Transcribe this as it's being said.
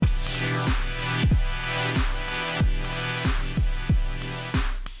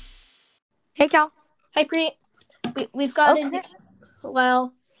Hey, Cal. Hi, Preet. We've got Okay.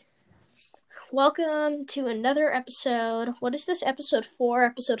 welcome to another episode. What is this, episode 4,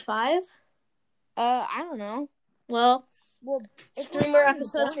 episode 5? I don't know. Well, it's 3 more counting the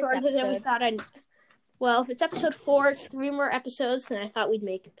episodes bonus farther than we episode. thought I'd... Well, if it's episode 4, it's 3 more episodes than I thought we'd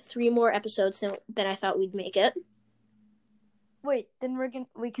make. 3 more episodes than I thought we'd make it. Wait, then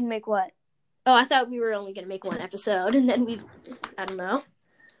we can make what? Oh, I thought we were only going to make 1 episode, and then I don't know.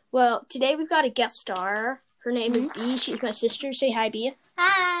 Well, today we've got a guest star. Her name is B. She's my sister. Say hi, B.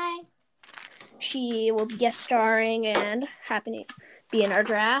 Hi. She will be guest starring and happening to be in our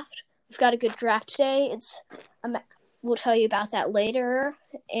draft. We've got a good draft today. We'll tell you about that later.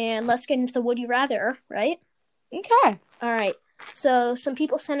 And let's get into the Would You Rather, right? Okay. All right. So somebody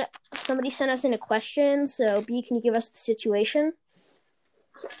sent us in a question. So B, can you give us the situation?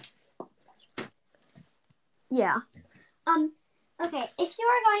 Yeah. Okay. If you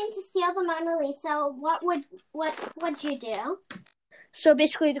were going to steal the Mona Lisa, what would you do? So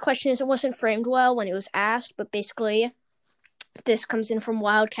basically, the question is, it wasn't framed well when it was asked, but basically, this comes in from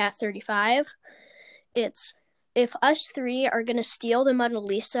Wildcat35. It's, if us 3 are going to steal the Mona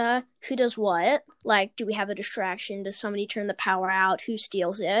Lisa, who does what? Like, do we have a distraction? Does somebody turn the power out? Who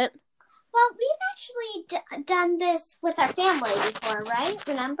steals it? Well, we've actually done this with our family before, right?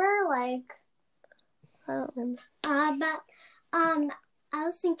 Remember? I don't remember. I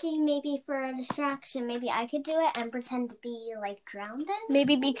was thinking maybe for a distraction, maybe I could do it and pretend to be, like, drowned in.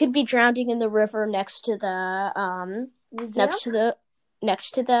 Maybe B could be drowning in the river next to the,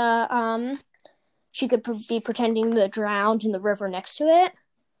 she could be pretending to drown in the river next to it.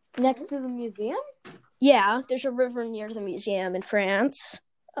 Next to the museum? Yeah, there's a river near the museum in France.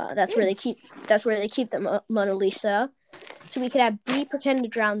 That's where they keep the Mona Lisa. So we could have B pretend to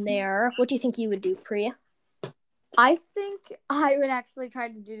drown there. What do you think you would do, Priya? I think I would actually try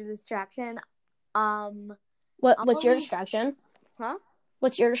to do the distraction. What's your distraction? Huh?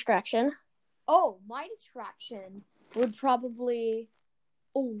 What's your distraction? Oh, my distraction would probably...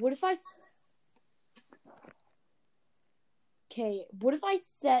 Oh, what if I... Okay, what if I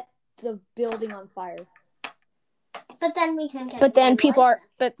set the building on fire? But then we can get... But then people are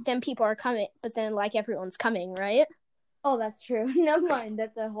coming. But then, like, everyone's coming, right? Oh, that's true. Never mind.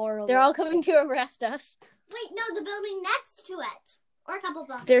 That's a horrible... They're all coming to arrest us. Wait, no, the building next to it. Or a couple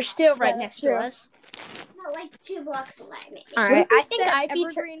blocks They're away. still right next to us. No, like 2 blocks away, maybe. All right, I think I'd be...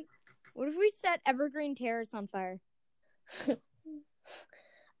 What if we set Evergreen Terrace on fire?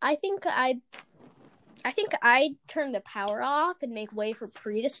 I think I'd turn the power off and make way for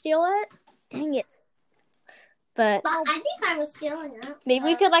Pri to steal it. Dang it. But I'd be fine with stealing it. Maybe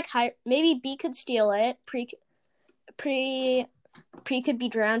we could maybe B could steal it. Pri could be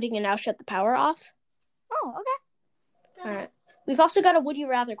drowning and I'll shut the power off. Oh, okay. All right. We've also got a Would You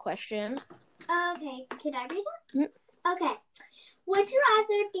Rather question. Okay, can I read it? Mm-hmm. Okay. Would you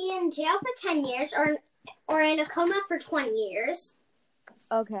rather be in jail for 10 years or in a coma for 20 years?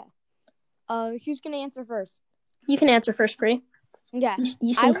 Okay. Who's going to answer first? You can answer first, Pri. Yeah.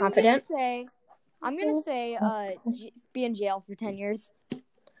 You seem confident. I'm going to say be in jail for 10 years.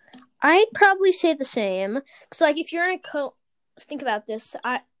 I'd probably say the same. Because, like, if you're in a think about this.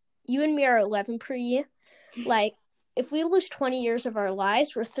 You and me are 11, Pri. Like, if we lose 20 years of our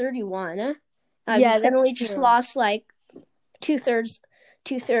lives, we're 31. We suddenly just lost, like, two-thirds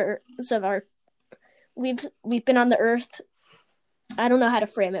of our... We've been on the earth... I don't know how to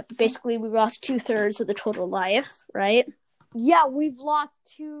frame it, but basically we lost 2/3 of the total life, right? Yeah, we've lost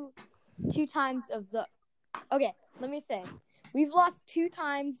two times of the... Okay, let me say. We've lost 2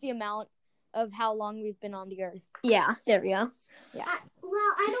 times the amount of how long we've been on the earth. Yeah, there we go. Yeah. Well,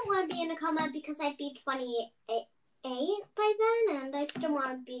 I don't want to be in a coma because I'd be 28 by then, and I still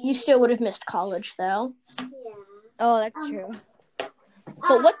want to be... You still would have missed college, though. Yeah. Oh, that's true.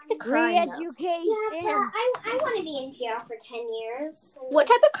 But what's the crime, Re-education. Yeah, but I want to be in jail for 10 years. What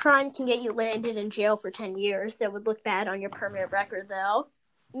type of crime can get you landed in jail for 10 years that would look bad on your permanent record, though?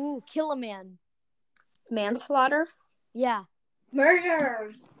 Ooh, kill a man. Manslaughter? Yeah.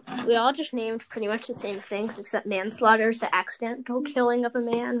 Murder. We all just named pretty much the same things, except manslaughter is the accidental killing of a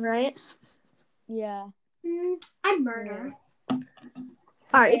man, right? Yeah. I'd murder. All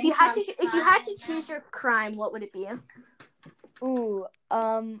right, if you had to choose your crime, what would it be? Ooh,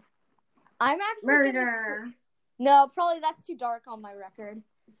 I'm actually murder. No, probably that's too dark on my record.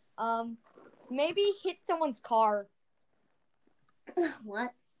 Maybe hit someone's car.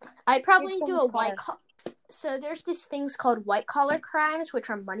 What? I'd probably do a white collar. So there's these things called white collar crimes, which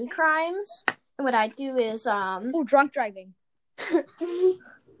are money crimes. And what I do is drunk driving.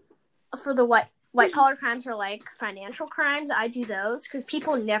 for the white white-collar crimes are like financial crimes. I do those because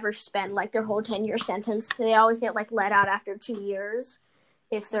people never spend like their whole 10-year sentence. They always get like let out after 2 years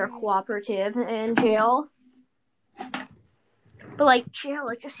if they're cooperative in jail. But like jail,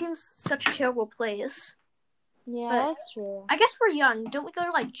 it just seems such a terrible place. Yeah, But that's true. I guess we're young. Don't we go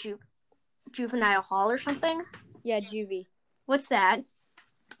to like juvenile hall or something? Yeah, juvie. What's that?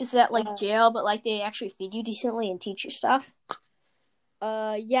 Is that like jail, but like they actually feed you decently and teach you stuff?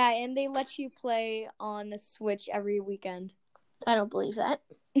 Yeah, and they let you play on the Switch every weekend. I don't believe that.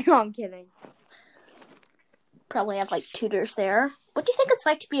 No, I'm kidding. Probably have like tutors there. What do you think it's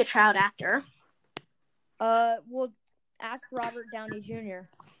like to be a child actor? Well, ask Robert Downey Jr.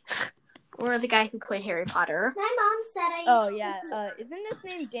 Or the guy who played Harry Potter. My mom said I. Oh yeah. Isn't his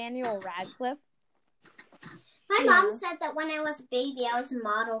name Daniel Radcliffe? My mom said that when I was a baby, I was a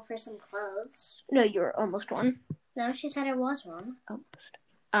model for some clothes. No, you were almost one. No, she said I was one.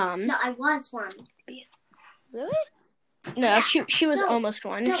 Almost. No, I was one. Really? No, Yeah. she was No. almost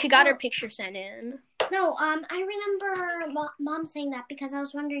one. No, She got no. her picture sent in. No, I remember mom saying that because I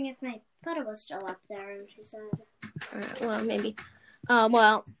was wondering if my photo was still up there, and she said. Well, maybe.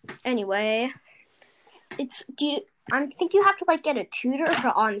 Well, anyway, I think you have to like get a tutor for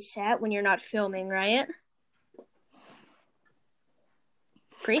on set when you're not filming, right?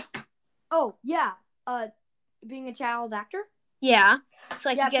 Pre? Oh yeah. Being a child actor. Yeah. It's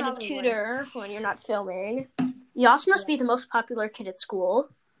like Yeah, you get a probably. tutor for when you're not filming. You also must be the most popular kid at school.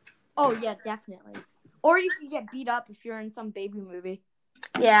 Oh yeah, definitely. Or you could get beat up if you're in some baby movie.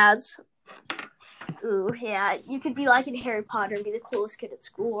 Yeah. Ooh, yeah. You could be like in Harry Potter and be the coolest kid at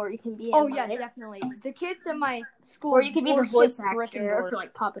school, or you can be. Oh yeah, definitely. The kids in my school. Or you could be the worship voice actor Gryffindor. for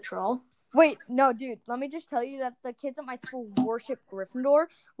like Paw Patrol. Wait, no, dude. Let me just tell you that the kids at my school worship Gryffindor.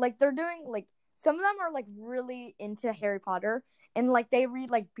 Like they're doing like some of them are like really into Harry Potter, and like they read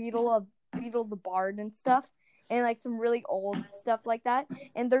like Beetle the Bard and stuff, and like some really old stuff like that.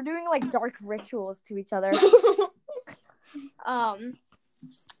 And they're doing like dark rituals to each other.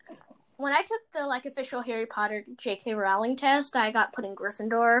 When I took the like official Harry Potter J.K. Rowling test, I got put in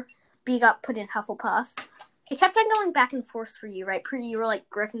Gryffindor. B got put in Hufflepuff. It kept on going back and forth for you, right? Pre, you were like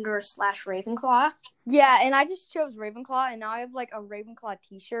Gryffindor / Ravenclaw. Yeah, and I just chose Ravenclaw, and now I have like a Ravenclaw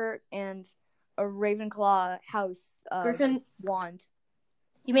T-shirt and a Ravenclaw house Griffin, wand.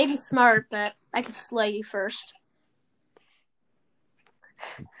 you may be smart, but I could slay you first.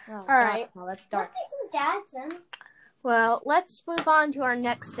 Oh, All right. No, that's dark. Some dads in. Well, let's move on to our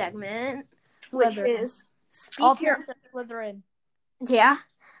next segment, which Slytherin. is All speak your parents are Slytherin.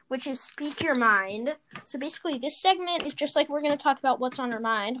 which is speak your mind. So basically, this segment is just like we're going to talk about what's on our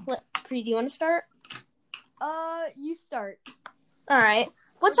mind. Pre, do you want to start? You start. All right.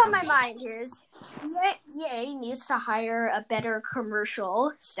 What's on my mind is EA needs to hire a better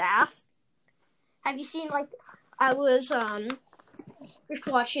commercial staff. Have you seen, like, I was just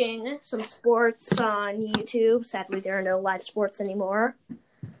watching some sports on YouTube. Sadly, there are no live sports anymore.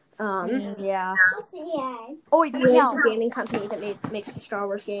 Yeah. Yeah. Oh wait, EA yeah. is a gaming company that makes the Star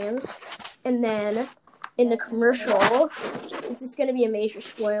Wars games. And then in the commercial, this is going to be a major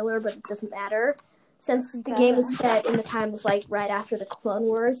spoiler, but it doesn't matter. Since the game is set in the time of, like, right after the Clone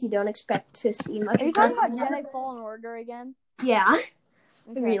Wars, you don't expect to see much Are you of talking that. about Jedi Fallen Order again? Yeah, I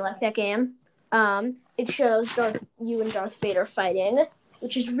Okay. really like that game. It shows you and Darth Vader fighting,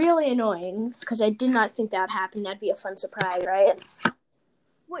 which is really annoying, because I did not think that would happen. That'd be a fun surprise, right?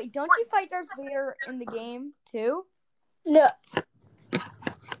 Wait, don't you fight Darth Vader in the game too? No.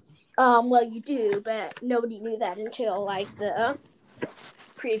 Well, you do, but nobody knew that until, like, the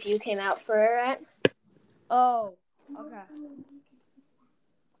preview came out for it. Oh, okay.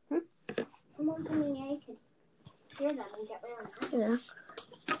 Someone from EA could hear them and get around that. Yeah.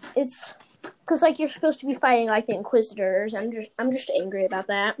 It's because, like, you're supposed to be fighting, like, the Inquisitors. I'm just angry about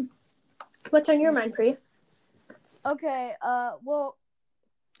that. What's on your mind, Pri? Okay, well,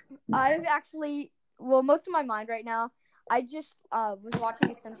 most of my mind right now, I just was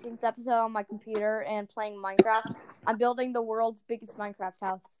watching a Simpsons episode on my computer and playing Minecraft. I'm building the world's biggest Minecraft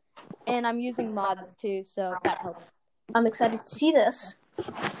house, and I'm using mods too, so that helps. I'm excited to see this.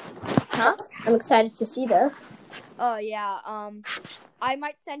 Huh? I'm excited to see this. Oh yeah. I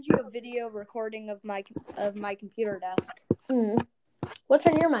might send you a video recording of my computer desk. What's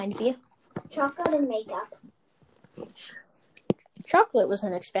on your mind, B? Chocolate and makeup. Chocolate was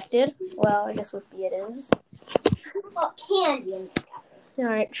unexpected. Well, I guess with B it is. Well, candy and makeup. All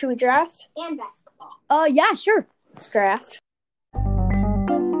right, should we draft? And basketball. Yeah, sure. Let's draft.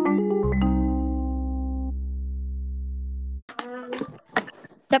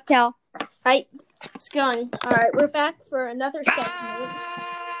 Step Cal. Right, it's going. All right, we're back for another segment.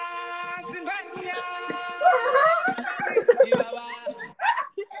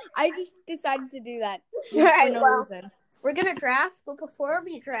 decided to do that All right, for no well, reason. we're gonna draft, but before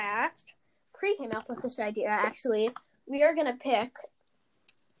we draft, Pre came up with this idea. Actually, we are gonna pick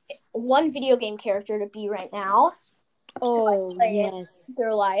one video game character to be right now. Oh, yes.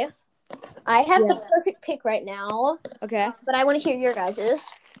 Their life. I have the Yeah. perfect pick right now, Okay. but I want to hear your guys's.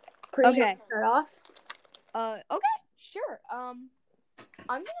 Pre, you Okay. wanna start off. Okay, sure. I'm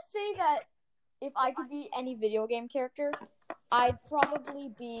gonna say that if I could be any video game character, I'd probably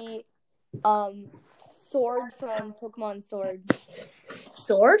be Sword from Pokemon Sword.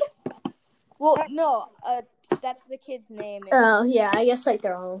 Sword? Well, no, that's the kid's name. Oh, yeah, I guess like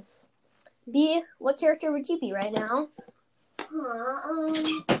they're all. B, what character would you be right now?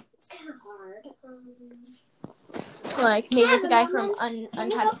 It's kind of hard. Like maybe the guy from Let me go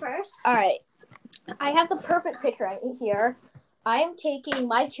Untitled. first. All right, I have the perfect pick right here. I am taking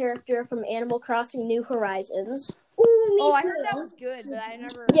my character from Animal Crossing: New Horizons. Ooh, me I too. heard that was good, but I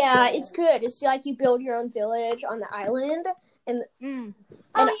never. Yeah, it's good. It's like you build your own village on the island, and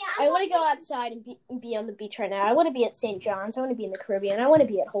Oh, I want to go outside and be on the beach right now. I want to be at St. John's. I want to be in the Caribbean. I want to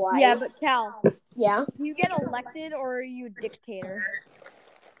be at Hawaii. Yeah, but Cal, Yeah. do you get elected or are you a dictator?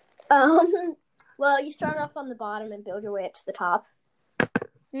 Well, you start off on the bottom and build your way up to the top.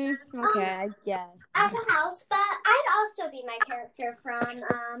 Okay, I guess. I have a house, but I'd also be my character from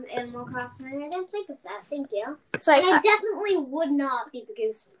Animal Crossing. I didn't think of that. Thank you. So And I definitely would not be the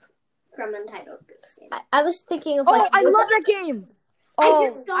goose from Untitled Goose Game. I was thinking of Oh, like. I love that game. I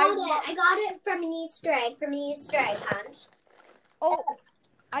just got it. I got it from an Easter egg hunt. Oh,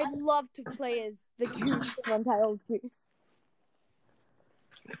 I'd love to play as the goose from Untitled Goose.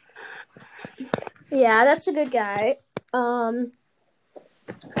 Yeah, that's a good guy. I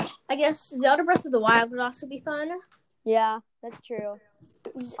guess Zelda Breath of the Wild would also be fun. Yeah, that's true.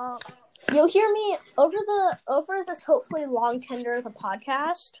 You'll hear me over this hopefully long tenure of the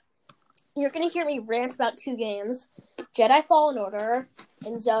podcast. You're gonna hear me rant about two games: Jedi Fallen Order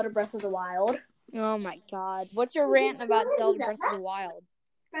and Zelda Breath of the Wild. Oh my God, what's your rant about Zelda Breath of the Wild?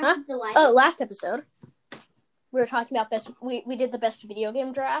 Huh? The Wild. Oh, last episode we were talking about best. We did the best video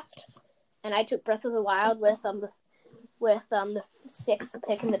game draft, and I took Breath of the Wild with the sixth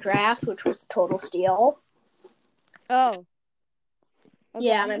pick in the draft, which was Total Steal. Oh. Okay.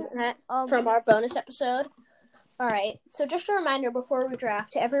 Yeah, remember that from our bonus episode. All right. So just a reminder before we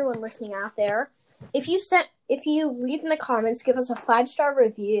draft to everyone listening out there, if you leave in the comments, give us a 5-star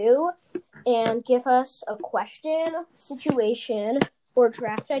review and give us a question, situation, or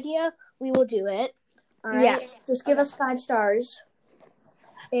draft idea, we will do it. All right. Yeah. Just give us 5 stars.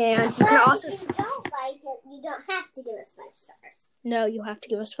 And you can also. If you don't like it, you don't have to give us 5 stars. No, you have to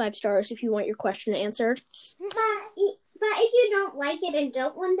give us 5 stars if you want your question answered. But if you don't like it and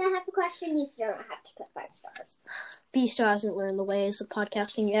don't want to have a question, you still don't have to put 5 stars. B still hasn't learned the ways of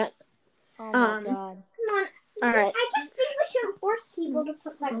podcasting yet. Oh my God. Come on. All right. I just think we should force people to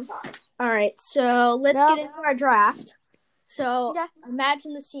put 5 stars. All right. So let's get into our draft. So Yeah.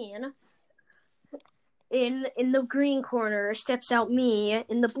 imagine the scene. In the green corner steps out me.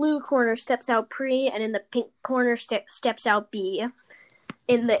 In the blue corner steps out Pre, and in the pink corner steps out B.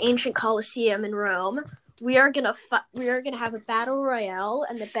 In the ancient Colosseum in Rome, we are gonna have a battle royale,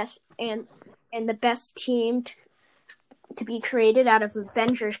 and the best team to be created out of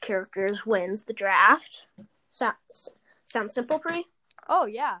Avengers characters wins the draft. Sounds simple, Pre? Oh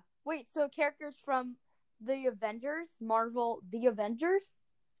yeah. Wait, so characters from the Avengers, Marvel, the Avengers?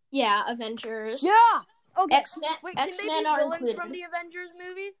 Yeah, Avengers. Yeah. Okay. X-Men. Wait, can X-Men they be are villains included. from the Avengers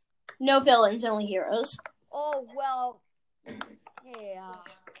movies? No villains, only heroes. Oh well. Yeah.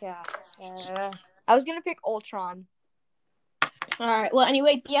 I was gonna pick Ultron. All right. Well,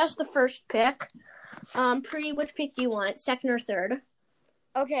 anyway, B has the first pick. Pre, which pick do you want? Second or third?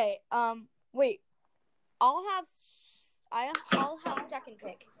 Okay. Wait. I'll have second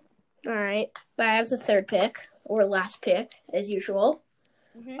pick. All right. But I have the third pick or last pick as usual.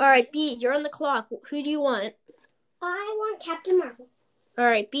 Mm-hmm. All right, B, you're on the clock. Who do you want? I want Captain Marvel. All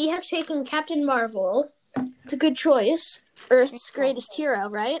right. B has taken Captain Marvel. It's a good choice. Earth's greatest hero,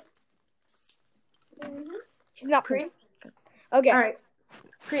 right? Mm-hmm. She's not Pre. Okay. All right.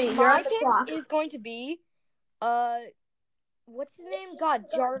 Pre, you're My on the pick clock. is going to be what's his name? God,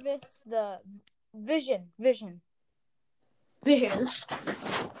 Jarvis the Vision. Vision.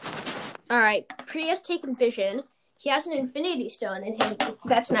 All right. Pre has taken Vision. He has an Infinity Stone in him.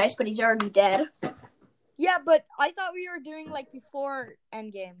 That's nice, but he's already dead. Yeah, but I thought we were doing like before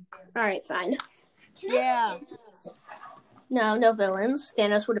Endgame. All right, fine. Yeah. No villains.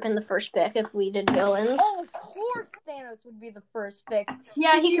 Thanos would have been the first pick if we did villains. Oh, of course Thanos would be the first pick.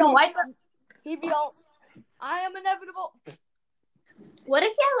 Yeah, he can wipe up. He'd be all, I am inevitable. What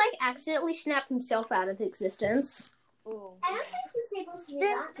if he accidentally snapped himself out of existence? Ooh. I don't think he's supposed to do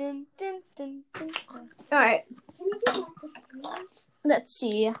Dun, that. dun, dun, dun, dun, dun. All right. Can we do that? Let's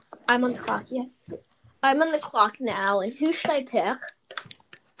see. I'm on the clock. Yeah. I'm on the clock now, and who should I pick?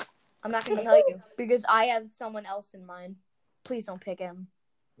 I'm not gonna tell you because I have someone else in mind. Please don't pick him.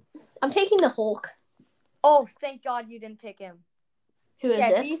 I'm taking the Hulk. Oh, thank God you didn't pick him. Who is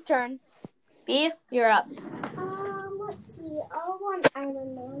Okay, it? B's turn. B, you're up. Let's see. I want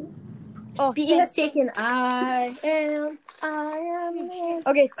Iron Man. Oh, B has taken I am Iron Man.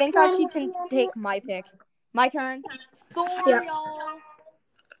 Okay, thank God she didn't take my pick. My turn. Thor, Yeah. y'all.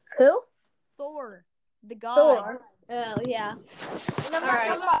 Who? Thor, the god. Thor. Oh, yeah. And I'm not Alright.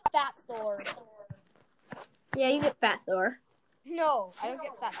 talking about Fat Thor. Yeah, you get Fat Thor. No, I don't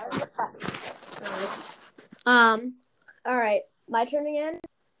get Fat Thor. Alright. My turn again?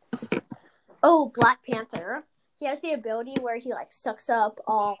 Oh, Black Panther. He has the ability where he, sucks up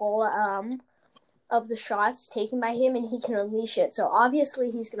all, of the shots taken by him, and he can unleash it. So,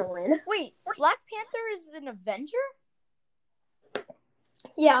 obviously, he's gonna win. Wait, Black Panther is an Avenger?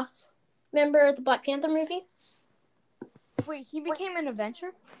 Yeah. Remember the Black Panther movie? Wait, he became an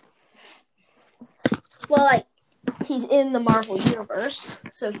Avenger? Well, he's in the Marvel Universe,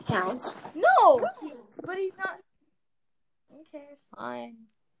 so he counts. No, but he's not. Okay, fine.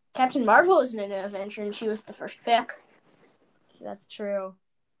 Captain Marvel isn't an Avenger, and she was the first pick. That's true.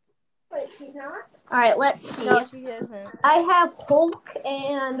 Wait, she's not? Alright, let's see. No, she isn't. I have Hulk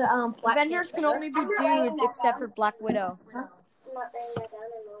and Black Avengers Panther. can only be dudes except for Black Widow. I'm not writing that down. I'm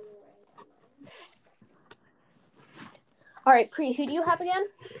only writing that down. Alright, Pri, who do you have again?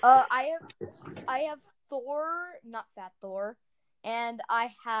 I have Thor, not Fat Thor, and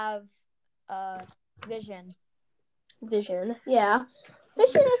I have Vision. Vision. Yeah.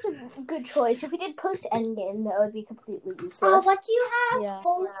 Vision is a good choice. If we did post Endgame, that would be completely useless. What do you have? Yeah.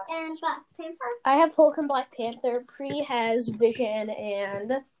 Hulk and Black Panther? I have Hulk and Black Panther. Pri has Vision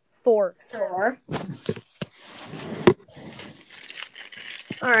and Thor. Thor.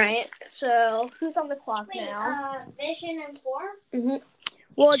 Alright, so who's on the clock Wait, now? Vision and Thor? Mm-hmm.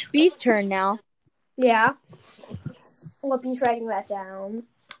 Well, it's B's turn now. Yeah. Whoopi's writing that down.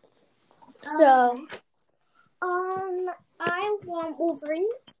 So, I want Wolverine.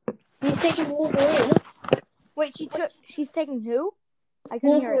 he's taking Wolverine. Wait, she's taking who? I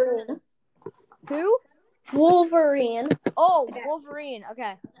couldn't hear it. Wolverine. Who? Wolverine. Oh, Wolverine.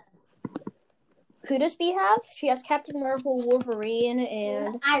 Okay. Who does B have? She has Captain Marvel, Wolverine,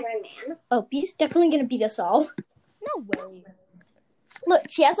 and... Iron Man. Oh, B's definitely going to beat us all. No way. Look,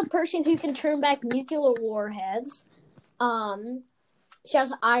 she has a person who can turn back nuclear warheads. She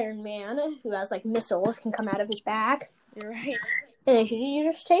has Iron Man, who has, missiles, can come out of his back. You're right. And then who did you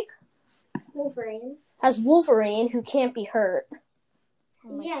just take? Wolverine. Has Wolverine, who can't be hurt.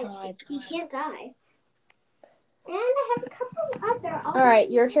 Oh my Yes, God. he can't die. And I have a couple other.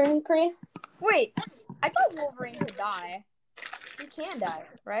 Alright, your turn, Pri. Wait, I thought Wolverine could die. He can die,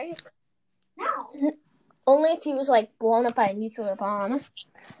 right? No. Only if he was, blown up by a nuclear bomb.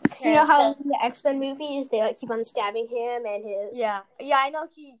 Because you Okay, know how in the X-Men movies, they, keep on stabbing him and his... Yeah, I know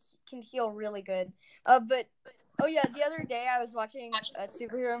he can heal really good. But oh yeah, the other day I was watching a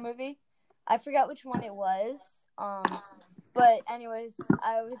superhero movie. I forgot which one it was. But anyways,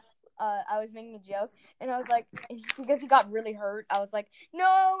 I was making a joke, and I was like, because he got really hurt, I was like, no,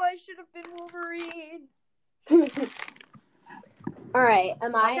 I should have been Wolverine. Alright,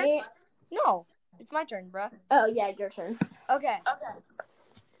 am I... No, it's my turn, bruh. Oh, yeah, your turn. Okay.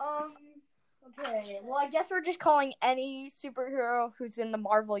 Okay. Well, I guess we're just calling any superhero who's in the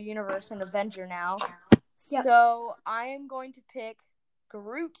Marvel Universe an Avenger now. Yep. So I am going to pick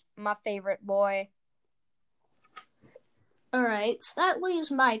Groot, my favorite boy. Alright, so that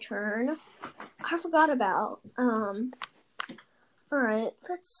leaves my turn. I forgot about, Alright,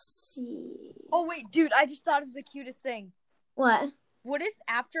 let's see. Oh wait, dude, I just thought of the cutest thing. What? What if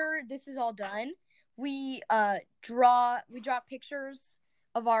after this is all done, we draw pictures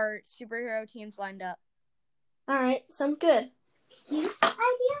of our superhero teams lined up? Alright, sounds good. Cute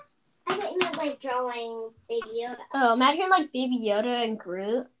idea? I thought you meant drawing Baby Yoda. Oh, imagine Baby Yoda and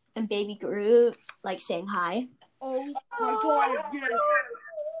Groot, and Baby Groot, saying hi. Oh my God, yes.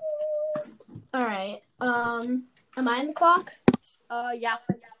 Alright, am I on the clock? Yeah.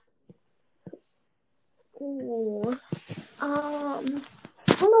 Ooh. I don't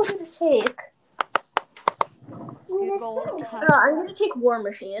know who to take. I'm gonna take War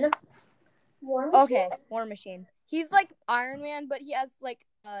Machine. Okay, War Machine. He's like Iron Man, but he has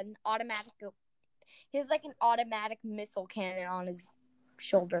an automatic. He has an automatic missile cannon on his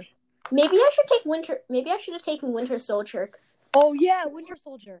shoulder. Maybe I should take Maybe I should have taken Winter Soldier, Oh yeah, Winter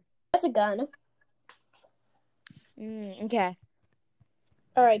Soldier. That's a gun. Okay.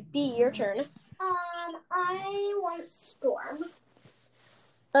 All right, B, your turn. I want Storm.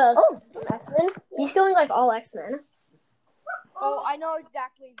 X-Men. He's going like all X-Men. Oh, I know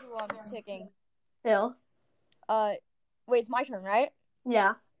exactly who I'm picking. Phil. Wait, it's my turn, right?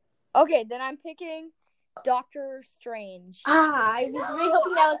 Yeah. Okay, then I'm picking Doctor Strange. I was really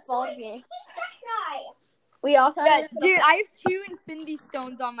hoping that would fall to me. That We all thought. Yeah, dude, I have 2 Infinity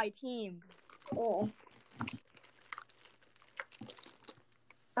Stones on my team. Oh.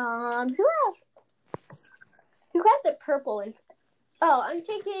 Who had the purple? I'm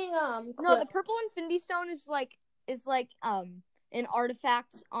taking No, the purple Infinity Stone is like an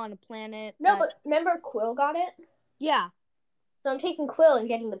artifact on a planet. No, but remember Quill got it? Yeah. So I'm taking Quill and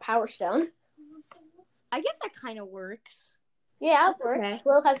getting the Power Stone. I guess that kind of works. Yeah, it works. Okay.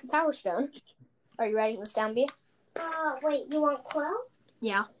 Quill has the Power Stone. Are you writing this down, B? Wait, you want Quill?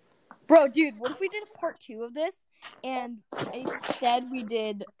 Yeah. Bro, dude, what if we did a part 2 of this and instead we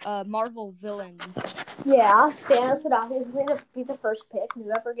did Marvel villains? Yeah, Thanos would obviously be the first pick.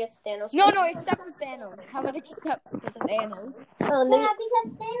 Whoever gets Thanos. No, except for Thanos. How about except for Thanos? Oh, Yeah, because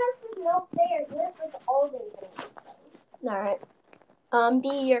Thanos is no fair. He has like all the Infinity Stones. All right. B,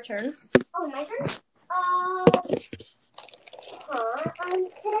 your turn. Oh, my turn?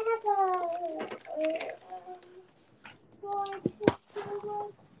 Can I have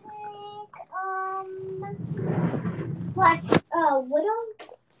Black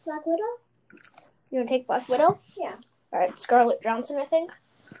Widow? You want to take Black Widow? Yeah. All right, Scarlett Johansson, I think.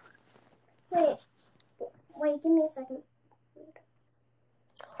 Wait, give me a second.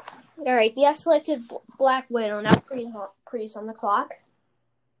 All right, B has selected Black Widow. Now Pre's on the clock.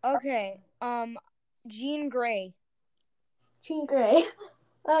 Okay. Jean Grey. Jean Grey.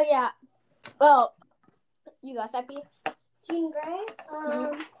 Oh, yeah. Well, you got that, B? Jean Grey?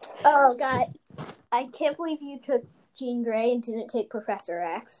 Oh, God. I can't believe you took Jean Grey and didn't take Professor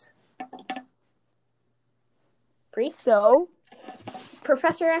X. Bree? So?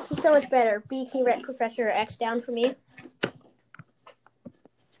 Professor X is so much better. B, can you write Professor X down for me?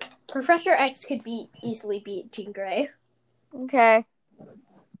 Professor X could easily beat Jean Grey. Okay.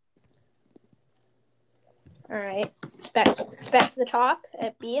 All right. It's back to the top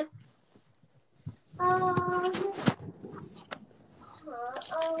at B.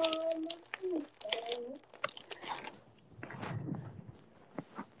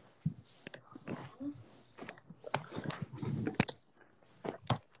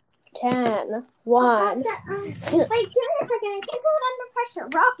 Ten. 1. Wait, give me a second. I can't do it under pressure.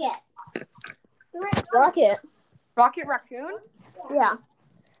 Rocket. Rocket Raccoon? Yeah.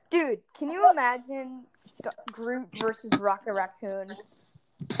 Dude, can you imagine Groot versus Rocket Raccoon?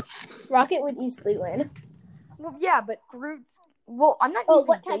 Rocket would easily win. Well, yeah, but Groot's... Well, I'm not Oh, using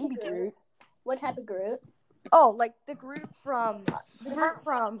what type baby of Groot? Groot. What type of Groot? Oh, like the Groot from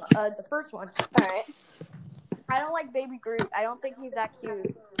the first one. All right. I don't like baby Groot. I don't think he's that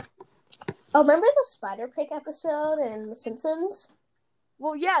cute. Oh, remember the Spider-Pig episode in The Simpsons?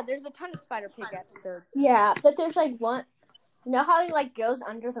 Well, yeah, there's a ton of Spider-Pig episodes. Yeah, but there's like one. You know how he like goes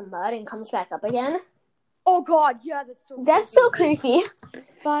under the mud and comes back up again? Oh God, yeah, That's so creepy.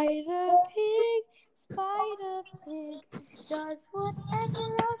 Spider Pig does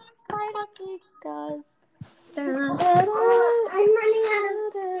whatever a Spider Pig does. I'm running out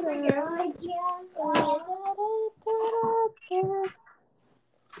of ideas.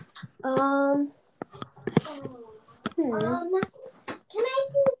 Can I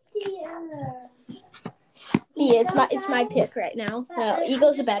do the Yeah, it's my pick right now.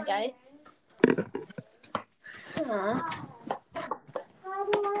 Ego's a bad guy.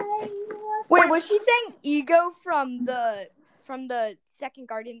 Wait, was she saying Ego from the second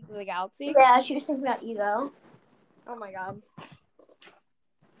Guardians of the Galaxy? Yeah, she was thinking about Ego. Oh my God.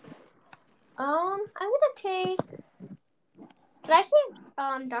 I'm gonna take. Did I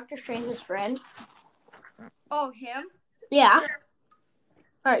take Doctor Strange's friend? Oh, him? Yeah.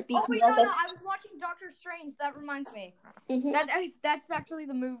 All right, Oh wait, no, I was watching Doctor Strange. That reminds me. Mm-hmm. That's actually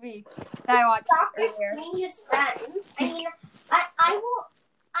the movie that I watched Doctor earlier. Strange's friends? I mean, I will.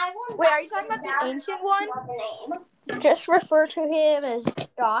 Wait, are you talking about the ancient one? The name. Just refer to him as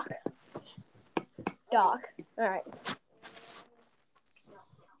Doc. Doc. All right.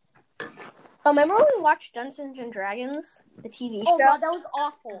 Oh, remember when we watched Dungeons and Dragons, the TV show? Oh God, that was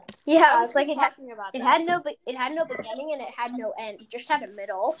awful. Yeah, it's like it had no beginning and it had no end. It just had a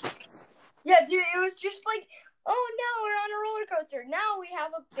middle. Yeah, dude, it was just like, oh no, we're on a roller coaster. Now we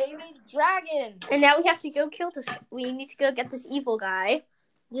have a baby dragon. And now we have to go kill this. We need to go get this evil guy.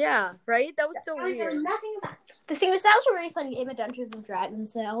 Yeah, right? That was so I know weird. nothing about The thing is, that was a really fun game of Dungeons and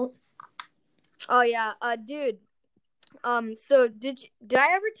Dragons, though. Oh yeah, dude. So did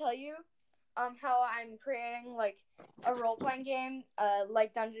I ever tell you, how I'm creating like a role playing game,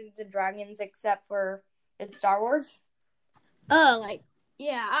 like Dungeons and Dragons, except for it's Star Wars? Oh,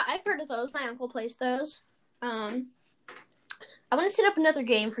 yeah, I've heard of those. My uncle plays those. I want to set up another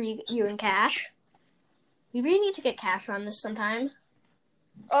game for you and Cash. We really need to get Cash on this sometime.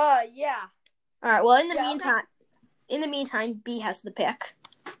 Yeah. All right. Well, in the meantime, B has the pick.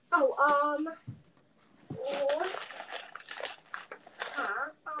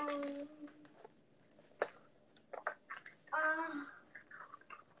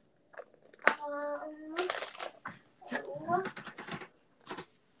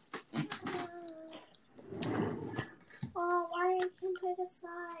 Why can't I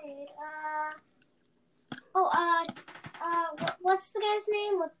decide? What's the guy's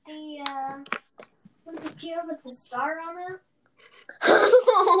name with the tear with the star on it?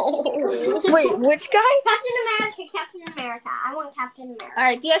 Wait, which guy? Captain America. I want Captain America. All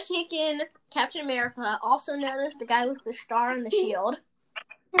right, Thea's taken Captain America, also known as the guy with the star and the shield.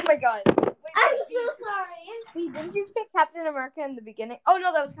 Oh my god. Wait, I'm so sorry. Wait, didn't you say Captain America in the beginning? Oh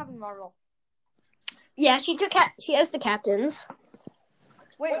no, that was Captain Marvel. Yeah, she has the captains.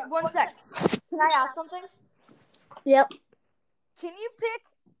 Wait, one sec. Can I ask something? Yep. Can you pick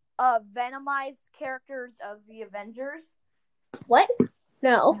Venomized characters of the Avengers? What?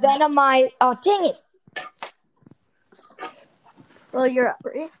 No. Venomized. Oh, dang it. Well, you're up,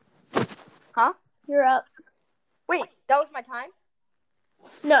 Brie. Huh? You're up. Wait, that was my time?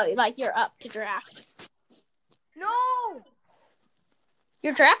 No, you're up to draft. No!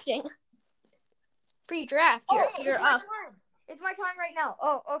 You're drafting. Pre-draft. You're it's my up. time. It's my time right now.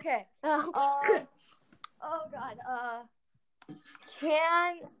 Oh, okay. Oh. Oh god.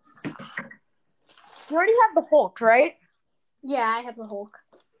 You already have the Hulk, right? Yeah, I have the Hulk.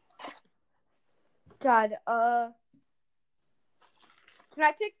 God, can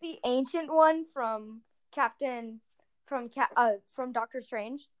I pick the ancient one from Doctor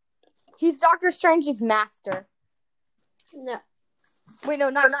Strange? He's Doctor Strange's master. No. Wait, no,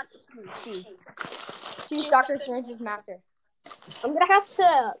 not she. She's Doctor Strange's master. I'm gonna have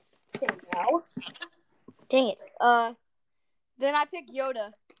to say no. Dang it. Then I pick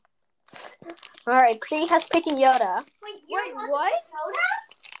Yoda. Alright, Pre has picking Yoda. Wait, what?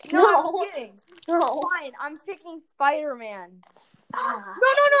 Yoda? No, I'm kidding. No. Fine, I'm picking Spider-Man. Ah.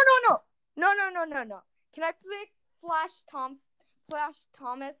 No. Can I pick Flash Thomas?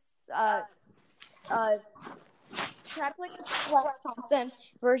 Can I pick the Flash Thompson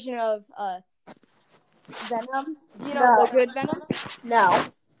version of Venom? You know, No. the good Venom? No.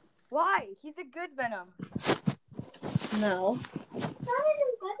 Why? He's a good Venom. No. Not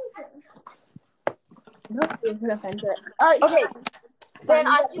even good. No, he's an Avenger. Okay. Then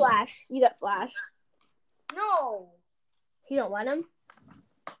I Flash. You got Flash. No. You don't want him?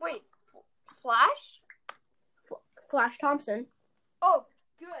 Wait. Flash? Flash Thompson. Oh,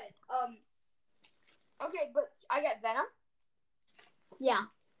 good. Okay, but I get Venom? Yeah.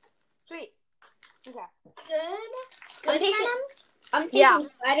 Sweet. Okay. Good taking- Venom? I'm taking Yeah.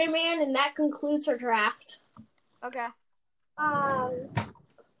 Spider-Man, and that concludes our draft. Okay.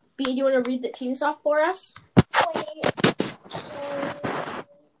 B, do you want to read the teams off for us?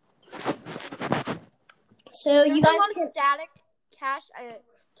 So you guys want can... static Cash.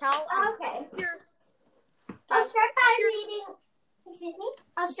 Cal. Okay. Here. I'll start by reading. Excuse me.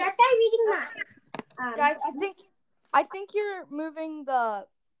 I'll start by reading mine. Guys, I think you're moving the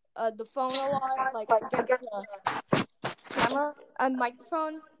phone a lot, like against the camera and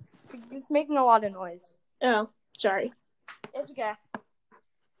microphone. It's making a lot of noise. Oh, sorry. It's okay.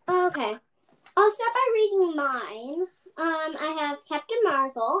 Okay. I'll start by reading mine. I have Captain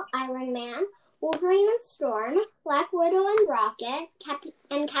Marvel, Iron Man, Wolverine and Storm, Black Widow and Rocket, Captain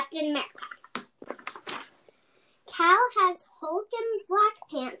America. Cal has Hulk and Black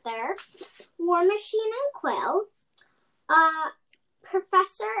Panther, War Machine and Quill,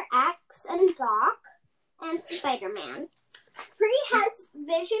 Professor X and Doc, and Spider-Man. Bree has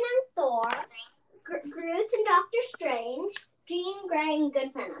Vision and Thor, Groot and Doctor Strange, Jean Grey and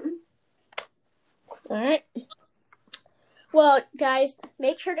Good Venom. All right. Well, guys,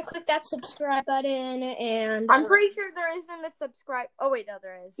 make sure to click that subscribe button, and I'm pretty sure there isn't a subscribe. Oh wait, no,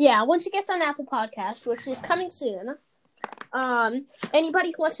 there is. yeah, once it gets on Apple Podcast, which is coming soon. Anybody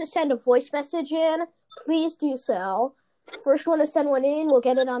who wants to send a voice message in, please do so. First one to send one in, we'll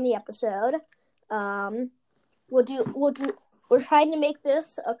get it on the episode. We're trying to make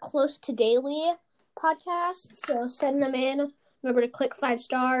this a close to daily podcast, so send them in. Remember to click 5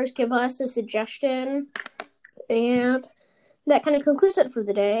 stars, give us a suggestion. And that kind of concludes it for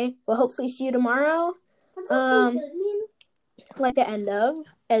the day. We'll hopefully see you tomorrow. What does conclude mean? Like the end of,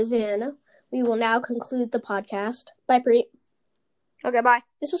 as in, we will now conclude the podcast. Bye, Preet. Okay, bye.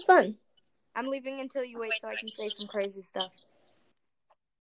 This was fun. I'm leaving until you wait so I can say some crazy stuff.